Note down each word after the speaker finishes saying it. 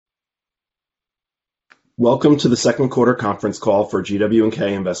Welcome to the second quarter conference call for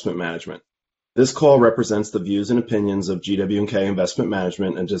GW&K Investment Management. This call represents the views and opinions of GW&K Investment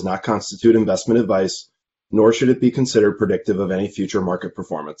Management and does not constitute investment advice, nor should it be considered predictive of any future market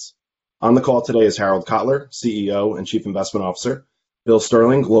performance. On the call today is Harold Kotler, CEO and Chief Investment Officer, Bill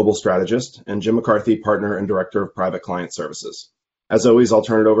Sterling, Global Strategist, and Jim McCarthy, Partner and Director of Private Client Services. As always, I'll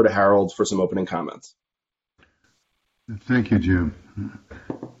turn it over to Harold for some opening comments. Thank you, Jim.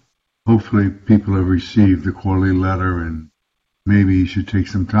 Hopefully people have received the quarterly letter, and maybe you should take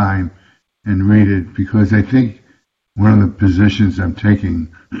some time and read it, because I think one of the positions I'm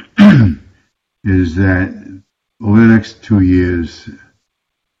taking is that over the next 2 years,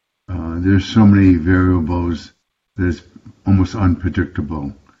 there's so many variables that it's almost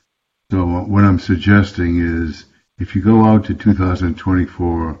unpredictable. So what I'm suggesting is, if you go out to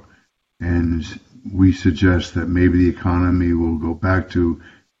 2024 and we suggest that maybe the economy will go back to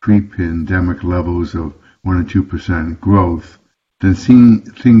pre-pandemic levels of 1 or 2% growth, then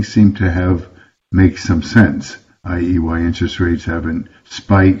things seem to have make some sense, i.e. why interest rates haven't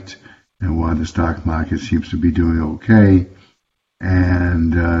spiked and why the stock market seems to be doing okay,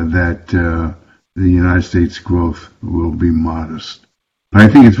 and that the United States growth will be modest. But I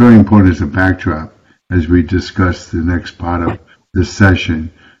think it's very important as a backdrop, as we discuss the next part of this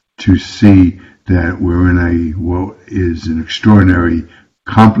session, to see that we're in what is an extraordinary,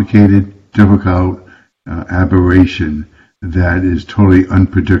 complicated, difficult aberration that is totally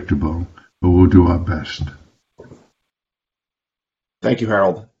unpredictable, but we'll do our best. Thank you,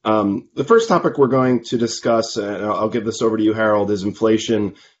 Harold. The first topic we're going to discuss, and I'll give this over to you, Harold, is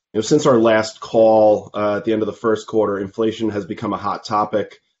inflation. Since our last call at the end of the first quarter, inflation has become a hot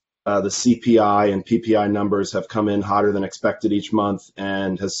topic. The CPI and PPI numbers have come in hotter than expected each month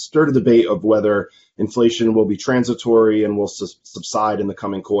and has stirred a debate of whether inflation will be transitory and will subside in the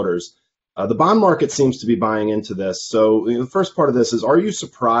coming quarters. The bond market seems to be buying into this. So the first part of this is, are you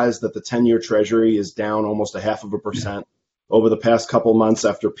surprised that the 10-year Treasury is down almost 0.5% over the past couple months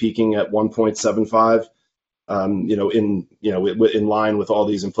after peaking at 1.75? In line with all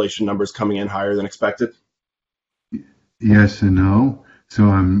these inflation numbers coming in higher than expected? Yes and no. So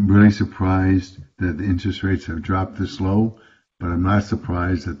I'm really surprised that the interest rates have dropped this low, but I'm not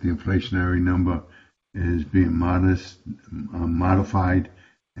surprised that the inflationary number is being modified,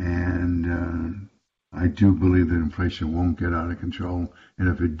 and I do believe that inflation won't get out of control, and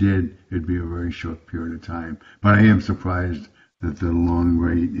if it did, it'd be a very short period of time. But I am surprised that the long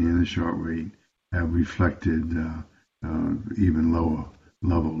rate and the short rate have reflected even lower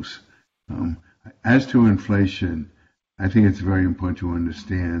levels. As to inflation, I think it's very important to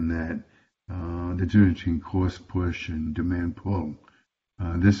understand that the difference between cost push and demand pull.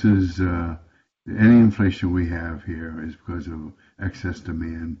 This is any inflation we have here is because of excess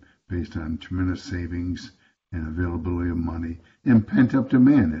demand based on tremendous savings and availability of money and pent-up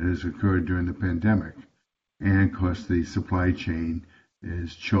demand that has occurred during the pandemic. And of course, the supply chain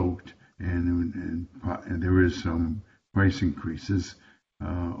is choked, and there is some price increases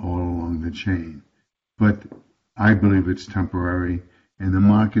all along the chain. But I believe it's temporary, and the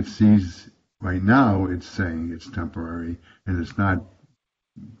market sees right now it's saying it's temporary, and it's not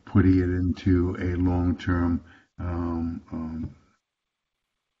putting it into a long-term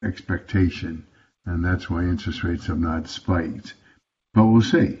expectation, and that's why interest rates have not spiked. But we'll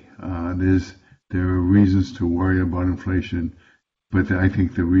see. There are reasons to worry about inflation, but I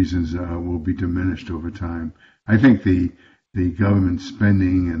think the reasons will be diminished over time. I think the government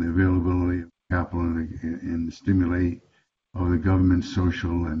spending and the availability of capital and stimulate of the government's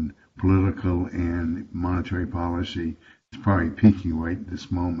social and political and monetary policy is probably peaking right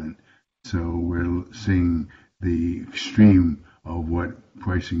this moment. So we're seeing the extreme of what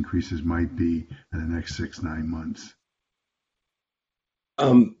price increases might be in the next 6-9 months.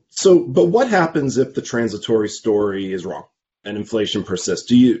 But what happens if the transitory story is wrong and inflation persists?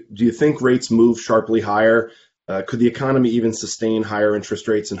 Do you think rates move sharply higher? Could the economy even sustain higher interest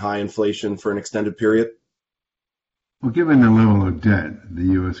rates and high inflation for an extended period? Well, given the level of debt the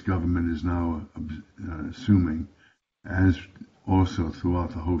U.S. government is now assuming, as also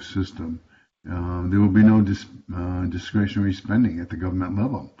throughout the whole system, there will be no discretionary spending at the government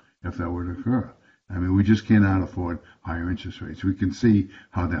level if that were to occur. I mean, we just cannot afford higher interest rates. We can see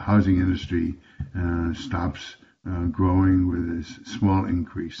how the housing industry stops growing with a small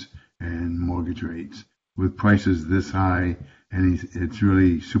increase in mortgage rates. With prices this high, and it's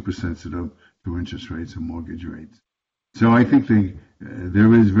really super sensitive to interest rates and mortgage rates. So I think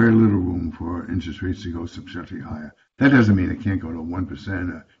there is very little room for interest rates to go substantially higher. That doesn't mean it can't go to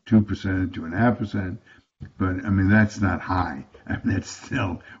 1% or 2%, 2.5%, but I mean, that's not high. I mean, that's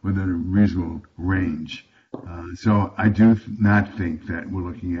still within a reasonable range. So I do not think that we're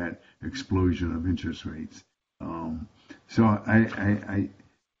looking at explosion of interest rates. Um, so I,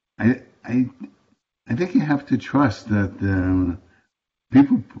 I, I think you have to trust that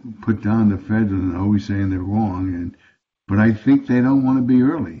people put down the Fed and always saying they're wrong, but I think they don't want to be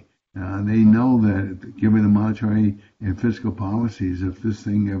early. They know that given the monetary and fiscal policies, if this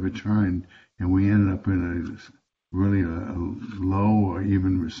thing ever turned and we ended up in a low or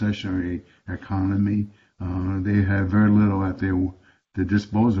even recessionary economy, they have very little at their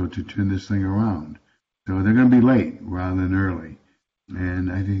disposal to turn this thing around. So they're going to be late rather than early.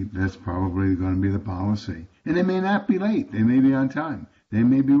 And I think that's probably going to be the policy. And they may not be late. They may be on time. They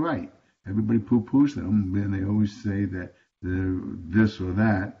may be right. Everybody poo-poos them, and they always say that they're this or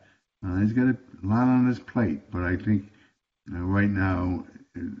that. He's got a lot on his plate, but I think right now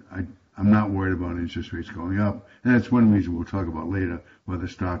I'm not worried about interest rates going up. And that's one reason we'll talk about later, whether the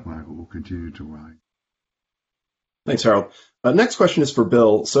stock market will continue to rise. Thanks, Harold. Next question is for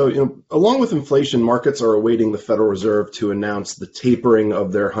Bill. So, along with inflation, markets are awaiting the Federal Reserve to announce the tapering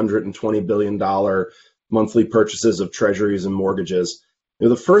of their $120 billion monthly purchases of treasuries and mortgages.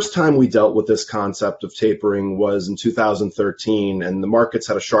 The first time we dealt with this concept of tapering was in 2013, and the markets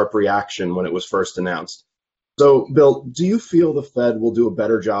had a sharp reaction when it was first announced. So, Bill, do you feel the Fed will do a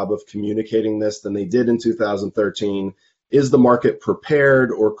better job of communicating this than they did in 2013? Is the market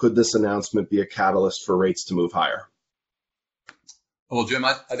prepared, or could this announcement be a catalyst for rates to move higher? Well, Jim,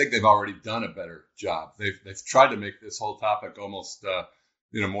 I think they've already done a better job. They've tried to make this whole topic almost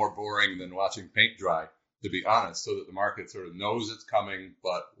more boring than watching paint dry, to be honest, so that the market sort of knows it's coming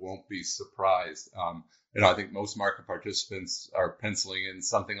but won't be surprised. I think most market participants are penciling in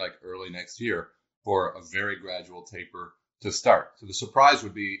something like early next year for a very gradual taper to start. So the surprise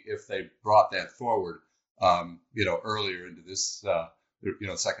would be if they brought that forward, earlier into this,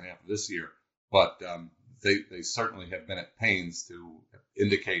 second half of this year. But they certainly have been at pains to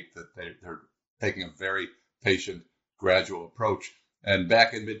indicate that they're taking a very patient, gradual approach. And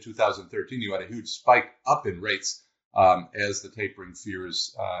back in mid-2013, you had a huge spike up in rates as the tapering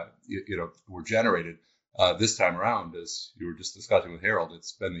fears, were generated. This time around, as you were just discussing with Harold,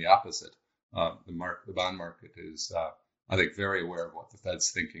 it's been the opposite. The bond market is, I think, very aware of what the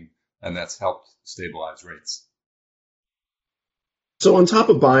Fed's thinking, and that's helped stabilize rates. So on top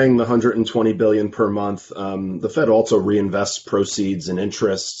of buying the $120 billion per month, the Fed also reinvests proceeds and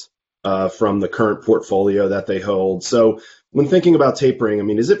interest from the current portfolio that they hold. So when thinking about tapering,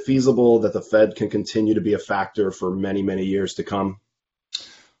 is it feasible that the Fed can continue to be a factor for many, many years to come?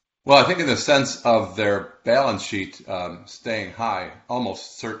 Well, I think in the sense of their balance sheet staying high,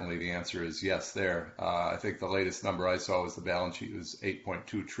 almost certainly the answer is yes there. I think the latest number I saw was the balance sheet was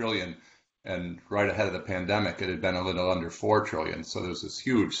 $8.2 trillion. And right ahead of the pandemic, it had been a little under $4 trillion. So there's this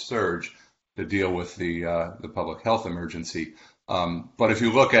huge surge to deal with the public health emergency. But if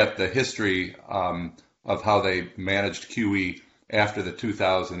you look at the history of how they managed QE after the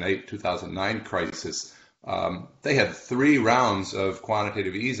 2008-2009 crisis, they had 3 rounds of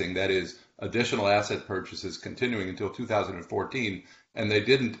quantitative easing, that is, additional asset purchases continuing until 2014. And they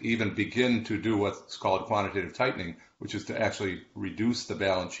didn't even begin to do what's called quantitative tightening, which is to actually reduce the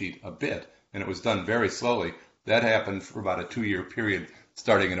balance sheet a bit. And it was done very slowly. That happened for about a 2-year period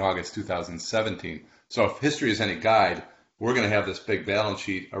starting in August 2017. So if history is any guide, we're going to have this big balance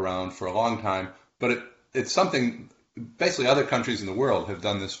sheet around for a long time. But it's something, basically other countries in the world have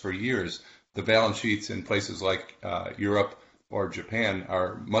done this for years. The balance sheets in places like Europe or Japan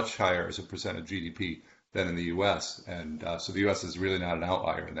are much higher as a percent of GDP than in the U.S. And so the U.S. is really not an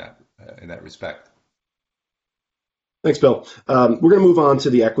outlier in that respect. Thanks, Bill. We're going to move on to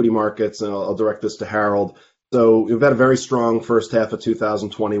the equity markets, and I'll direct this to Harold. So we've had a very strong first half of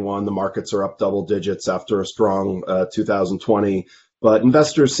 2021. The markets are up double digits after a strong 2020, but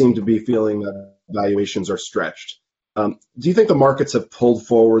investors seem to be feeling that valuations are stretched. Do you think the markets have pulled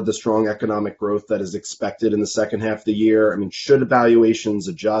forward the strong economic growth that is expected in the second half of the year? Should valuations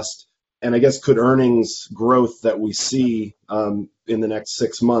adjust? And I guess could earnings growth that we see in the next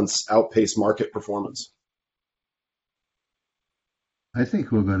 6 months outpace market performance? I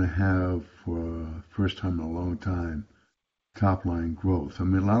think we're going to have, for the first time in a long time, top line growth. A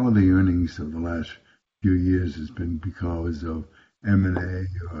lot of the earnings of the last few years has been because of M&A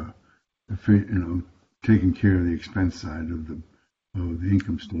or taking care of the expense side of the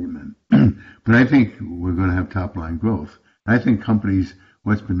income statement. But I think we're going to have top line growth. I think companies,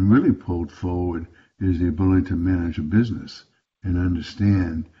 what's been really pulled forward is the ability to manage a business and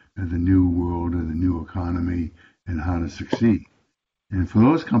understand the new world and the new economy and how to succeed. And for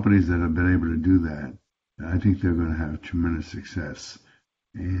those companies that have been able to do that, I think they're going to have tremendous success.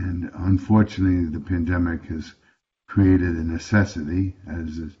 And unfortunately, the pandemic has created a necessity,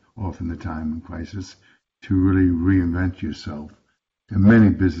 as is often the time in crisis, to really reinvent yourself. And many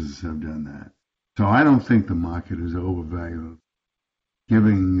businesses have done that. So I don't think the market is overvalued. I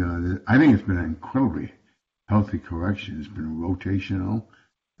think it's been an incredibly healthy correction. It's been rotational,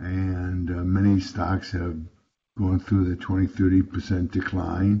 and many stocks have gone through the 20-30%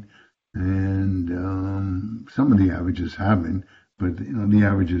 decline, and some of the averages haven't, but the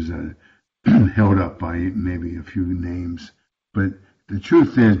averages are held up by maybe a few names. But the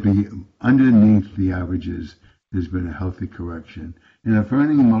truth is, underneath the averages, there's been a healthy correction. And if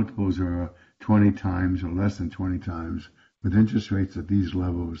earning multiples are 20 times or less than 20 times, with interest rates at these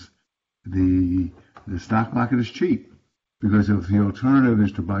levels, the stock market is cheap. Because if the alternative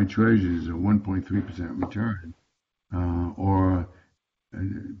is to buy treasuries at 1.3% return, or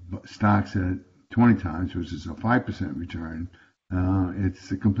stocks at 20 times, which is a 5% return,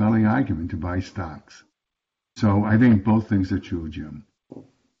 it's a compelling argument to buy stocks. So I think both things are true, Jim.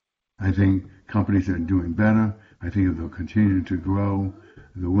 I think companies are doing better. I think they'll continue to grow.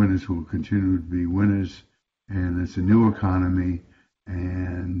 The winners will continue to be winners. And it's a new economy.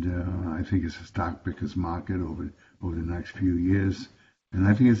 And I think it's a stock picker's market over the next few years. And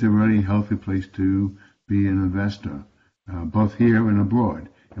I think it's a really healthy place to be an investor, both here and abroad.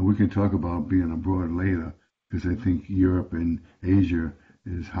 And we can talk about being abroad later, because I think Europe and Asia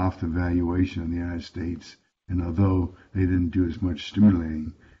is half the valuation of the United States. And although they didn't do as much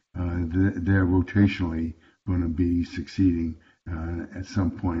stimulating, they're rotationally going to be succeeding at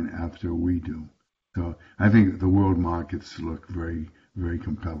some point after we do. So I think the world markets look very, very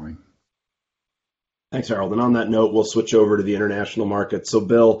compelling. Thanks, Harold. And on that note, we'll switch over to the international markets. So,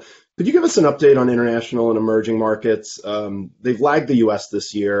 Bill, could you give us an update on international and emerging markets? They've lagged the U.S.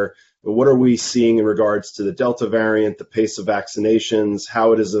 this year. But what are we seeing in regards to the Delta variant, the pace of vaccinations,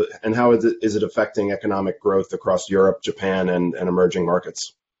 how is it affecting economic growth across Europe, Japan, and emerging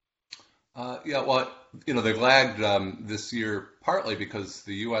markets? They've lagged this year partly because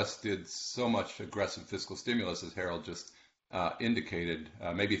the U.S. did so much aggressive fiscal stimulus, as Harold just indicated,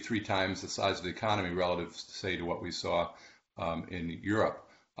 maybe 3 times the size of the economy relative, say, to what we saw in Europe.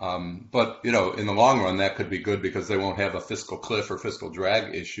 But in the long run, that could be good because they won't have a fiscal cliff or fiscal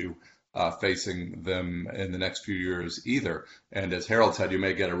drag issue facing them in the next few years either. And as Harold said, you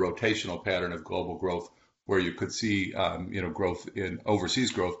may get a rotational pattern of global growth where you could see, growth in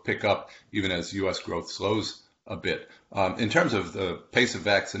overseas growth pick up even as U.S. growth slows a bit. In terms of the pace of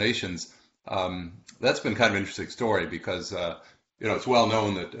vaccinations, that's been kind of an interesting story because, it's well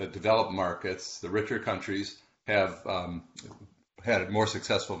known that developed markets, the richer countries, have had more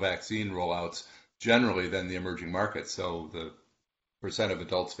successful vaccine rollouts generally than the emerging markets. So the percent of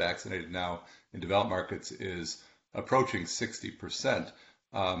adults vaccinated now in developed markets is approaching 60%.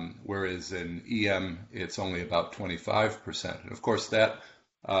 Whereas in EM, it's only about 25%. And of course, that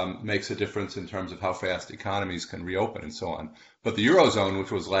makes a difference in terms of how fast economies can reopen and so on. But the Eurozone,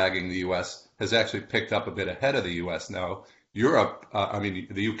 which was lagging the U.S., has actually picked up a bit ahead of the U.S. now.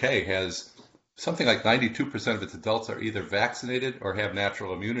 The UK has something like 92% of its adults are either vaccinated or have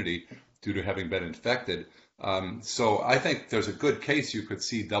natural immunity due to having been infected. So I think there's a good case you could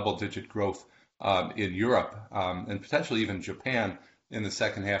see double-digit growth in Europe and potentially even Japan in the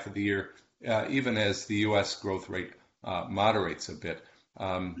second half of the year, even as the U.S. growth rate moderates a bit.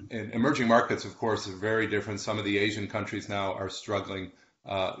 And emerging markets, of course, are very different. Some of the Asian countries now are struggling,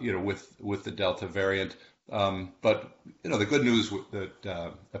 with the Delta variant. But the good news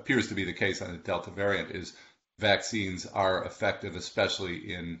that appears to be the case on the Delta variant is vaccines are effective,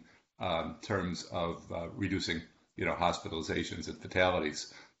 especially in terms of reducing, hospitalizations and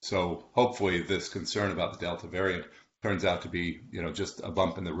fatalities. So hopefully this concern about the Delta variant turns out to be, just a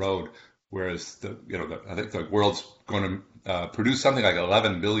bump in the road. Whereas I think the world's going to produce something like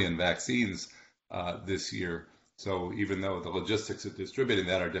 11 billion vaccines this year. So even though the logistics of distributing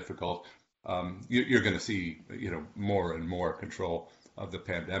that are difficult, you're going to see, more and more control of the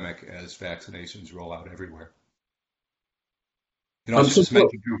pandemic as vaccinations roll out everywhere. I should just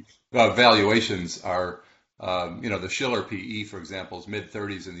mention valuations are, the Schiller PE, for example, is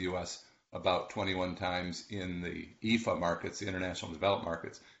mid-30s in the U.S., about 21 times in the IFA markets, the international developed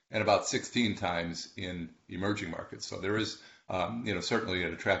markets, and about 16 times in emerging markets. So there is, certainly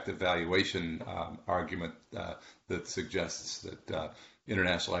an attractive valuation argument that suggests that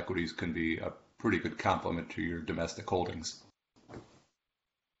international equities can be a pretty good complement to your domestic holdings.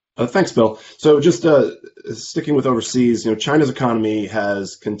 Thanks, Bill. So just sticking with overseas, China's economy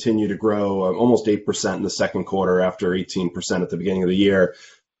has continued to grow almost 8% in the second quarter after 18% at the beginning of the year.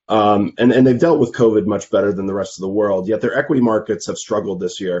 And they've dealt with COVID much better than the rest of the world, yet their equity markets have struggled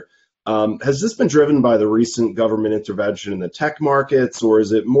this year. Has this been driven by the recent government intervention in the tech markets, or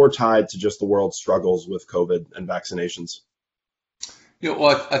is it more tied to just the world's struggles with COVID and vaccinations? Yeah,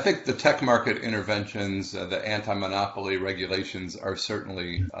 well, I think the tech market interventions, the anti-monopoly regulations are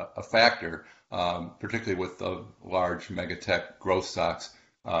certainly a factor, particularly with the large mega tech growth stocks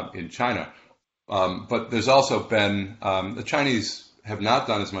in China. But there's also been the Chinese have not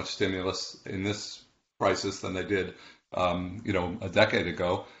done as much stimulus in this crisis than they did, a decade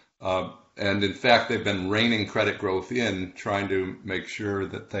ago. And in fact, they've been reining credit growth in, trying to make sure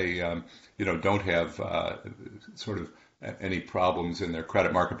that they, don't have sort of any problems in their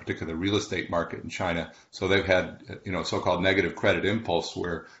credit market, particularly the real estate market in China. So they've had, so-called negative credit impulse,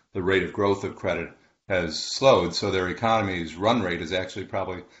 where the rate of growth of credit has slowed. So their economy's run rate is actually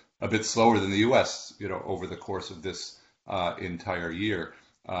probably a bit slower than the U.S., over the course of this entire year.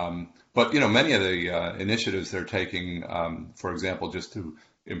 But many of the initiatives they're taking, for example, just to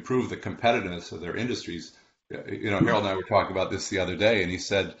improve the competitiveness of their industries. Harold and I were talking about this the other day, and he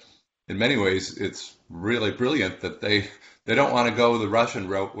said, in many ways, it's really brilliant that they don't want to go the Russian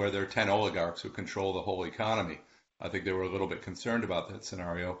route where there are 10 oligarchs who control the whole economy. I think they were a little bit concerned about that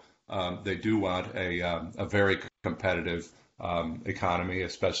scenario. They do want a very competitive economy,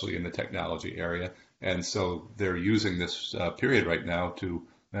 especially in the technology area. And so they're using this period right now to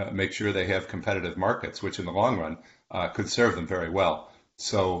make sure they have competitive markets, which in the long run could serve them very well.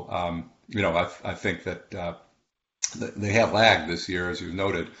 So, I think that they have lagged this year, as you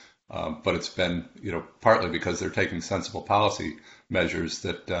noted, but it's been, partly because they're taking sensible policy measures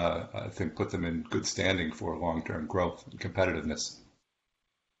that I think put them in good standing for long-term growth and competitiveness.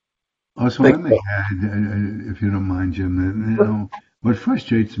 Also, I may add, if you don't mind, Jim, that what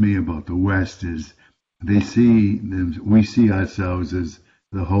frustrates me about the West is we see ourselves as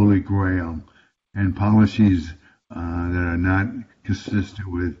the Holy Grail, and policies that are not consistent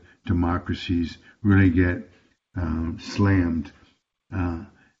with democracies really get slammed.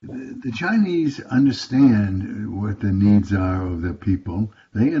 The Chinese understand what the needs are of their people.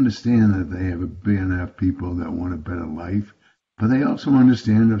 They understand that they have a big enough people that want a better life, but they also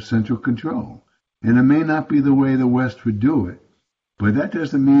understand of central control. And it may not be the way the West would do it, but that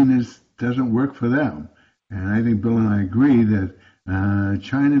doesn't mean it doesn't work for them. And I think Bill and I agree that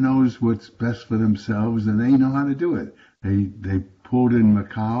China knows what's best for themselves, and they know how to do it. They pulled in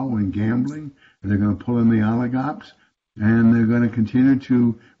Macau and gambling, and they're going to pull in the oligarchs, and they're going to continue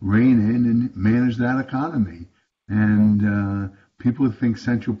to rein in and manage that economy. And people think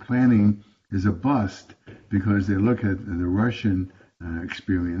central planning is a bust because they look at the Russian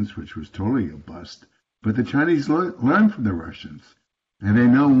experience, which was totally a bust. But the Chinese learn from the Russians, and they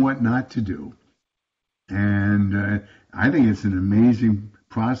know what not to do. And I think it's an amazing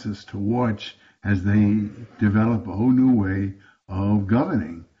process to watch as they develop a whole new way of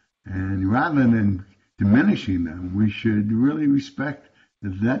governing. And rather than diminishing them, we should really respect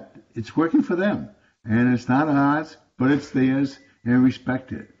that it's working for them. And it's not ours, but it's theirs, and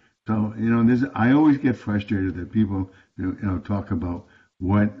respect it. So, I always get frustrated that people, talk about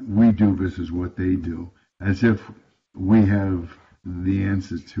what we do versus what they do, as if we have the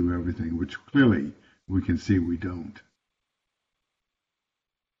answers to everything, which clearly we can see we don't.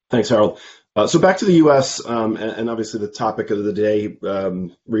 Thanks, Harold. So back to the U.S., and obviously the topic of the day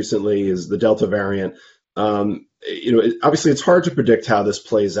recently is the Delta variant. Obviously it's hard to predict how this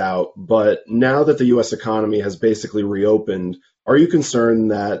plays out, but now that the U.S. economy has basically reopened, are you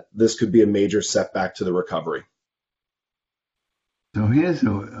concerned that this could be a major setback to the recovery? So here's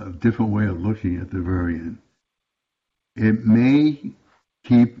a different way of looking at the variant. It may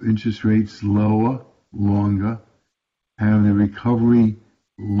keep interest rates lower, longer, have the recovery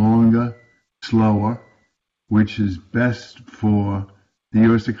longer, slower, which is best for the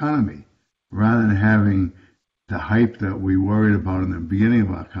U.S. economy, rather than having the hype that we worried about in the beginning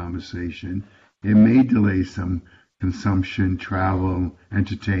of our conversation. It may delay some consumption, travel,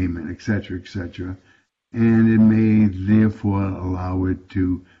 entertainment, etc., and it may therefore allow it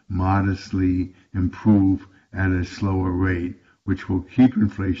to modestly improve at a slower rate, which will keep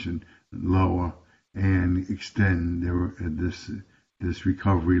inflation lower and extend this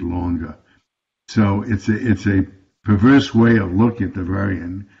recovery longer. So it's a perverse way of looking at the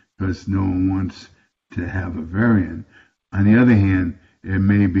variant, because no one wants to have a variant. On the other hand, it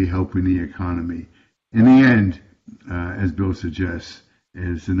may be helping the economy. In the end, as Bill suggests,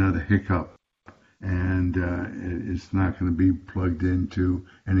 it's another hiccup, and it's not going to be plugged into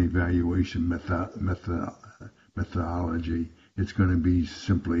an evaluation methodology. It's going to be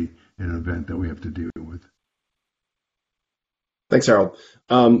simply an event that we have to deal with. Thanks, Harold.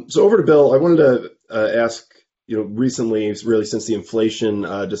 So over to Bill. I wanted to ask, recently, really since the inflation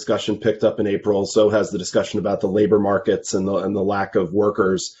discussion picked up in April, so has the discussion about the labor markets and the lack of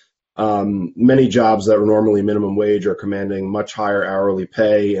workers. Many jobs that were normally minimum wage are commanding much higher hourly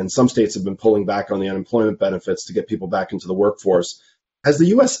pay, and some states have been pulling back on the unemployment benefits to get people back into the workforce. Has the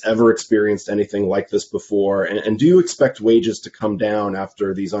U.S. ever experienced anything like this before? And do you expect wages to come down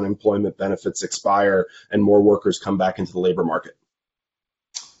after these unemployment benefits expire and more workers come back into the labor market?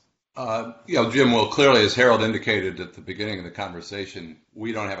 Jim, well, clearly, as Harold indicated at the beginning of the conversation,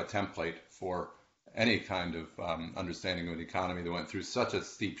 we don't have a template for any kind of understanding of an economy that went through such a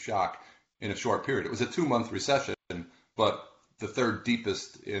steep shock in a short period. It was a 2-month recession, but the third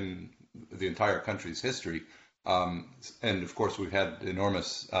deepest in the entire country's history. And of course, we've had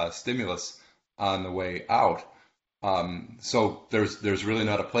enormous stimulus on the way out. So there's really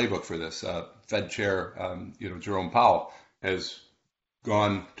not a playbook for this. Fed Chair, Jerome Powell has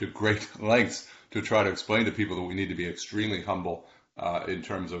gone to great lengths to try to explain to people that we need to be extremely humble in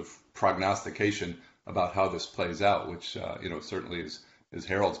terms of prognostication about how this plays out, which certainly is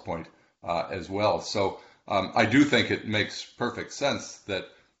Harold's point as well. So I do think it makes perfect sense that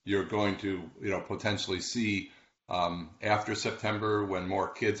you're going to potentially see after September, when more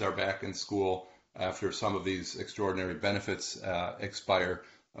kids are back in school, after some of these extraordinary benefits expire,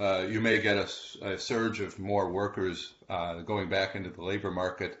 you may get a surge of more workers going back into the labor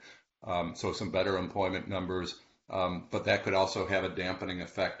market, so some better employment numbers. But that could also have a dampening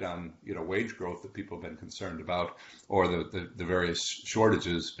effect on wage growth that people have been concerned about, or the various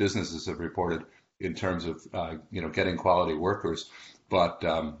shortages businesses have reported in terms of getting quality workers. But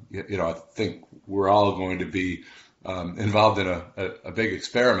I think we're all going to be involved in a big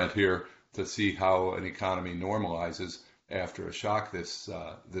experiment here to see how an economy normalizes after a shock this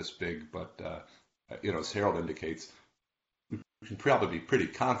big. But as Harold indicates, we can probably be pretty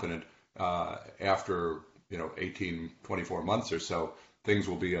confident after 18, 24 months or so, things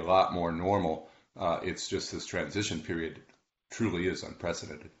will be a lot more normal. It's just this transition period truly is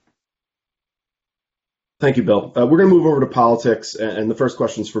unprecedented. Thank you, Bill. We're going to move over to politics, and the first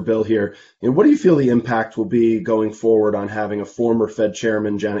question is for Bill here. What do you feel the impact will be going forward on having a former Fed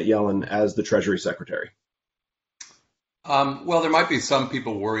chairman, Janet Yellen, as the Treasury Secretary? Well, there might be some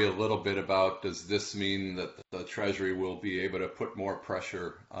people worry a little bit about, does this mean that the Treasury will be able to put more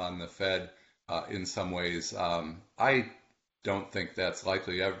pressure on the Fed in some ways? I don't think that's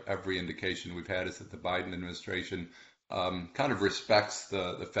likely. Every indication we've had is that the Biden administration kind of respects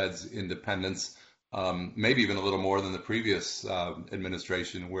the Fed's independence, maybe even a little more than the previous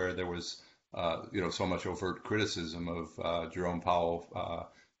administration, where there was so much overt criticism of Jerome Powell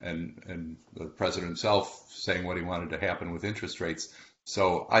and the president himself saying what he wanted to happen with interest rates.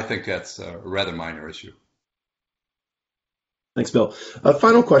 So I think that's a rather minor issue. Thanks, Bill.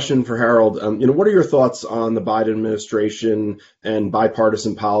 Final question for Harold. What are your thoughts on the Biden administration and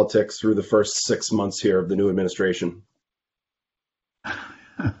bipartisan politics through the first 6 months here of the new administration?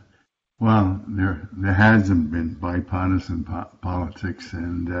 Well, there hasn't been bipartisan politics,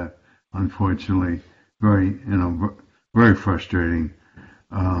 and unfortunately, very frustrating.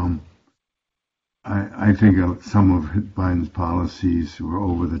 I think some of Biden's policies were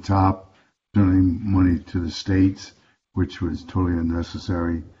over the top, sending money to the states, which was totally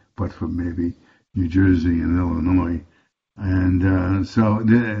unnecessary, but for maybe New Jersey and Illinois. And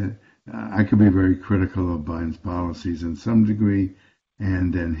I could be very critical of Biden's policies in some degree,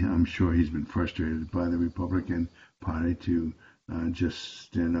 and then I'm sure he's been frustrated by the Republican Party to just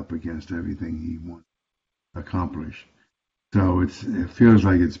stand up against everything he wants to accomplish. So it feels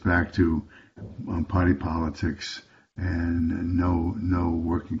like it's back to party politics and no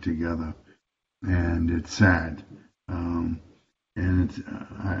working together, and it's sad. I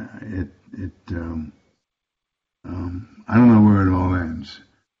don't know where it all ends,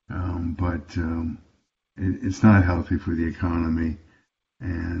 but it's not healthy for the economy,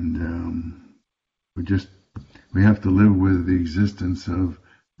 and we have to live with the existence of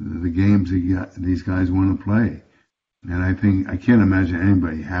the games these guys want to play. And I can't imagine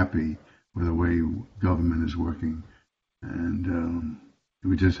anybody happy with the way government is working, and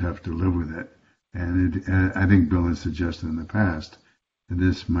we just have to live with it. And I think Bill has suggested in the past that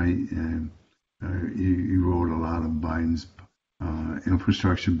this might erode a lot of Biden's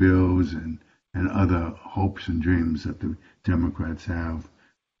infrastructure bills and other hopes and dreams that the Democrats have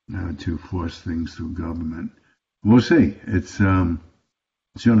to force things through government. We'll see. It's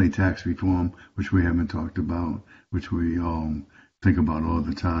certainly tax reform, which we haven't talked about, which we all think about all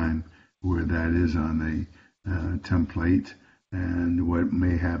the time, where that is on the template, and what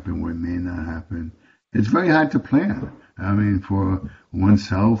may happen, what may not happen. It's very hard to plan. I mean, for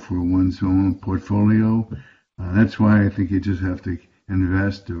oneself or one's own portfolio. That's why I think you just have to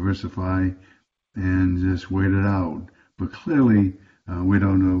invest, diversify, and just wait it out. But clearly, we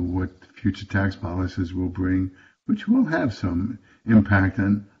don't know what future tax policies will bring, which will have some impact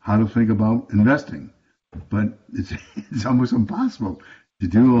on how to think about investing. But it's almost impossible to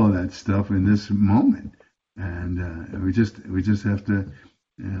do all that stuff in this moment, and we just have to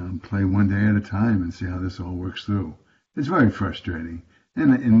play one day at a time and see how this all works through. It's very frustrating,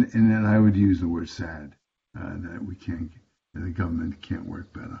 and I would use the word sad that we can't, that the government can't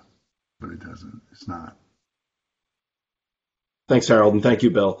work better, but it doesn't. It's not. Thanks, Harold, and thank you,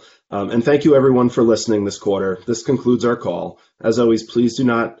 Bill. And thank you, everyone, for listening this quarter. This concludes our call. As always, please do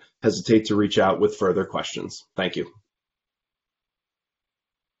not hesitate to reach out with further questions. Thank you.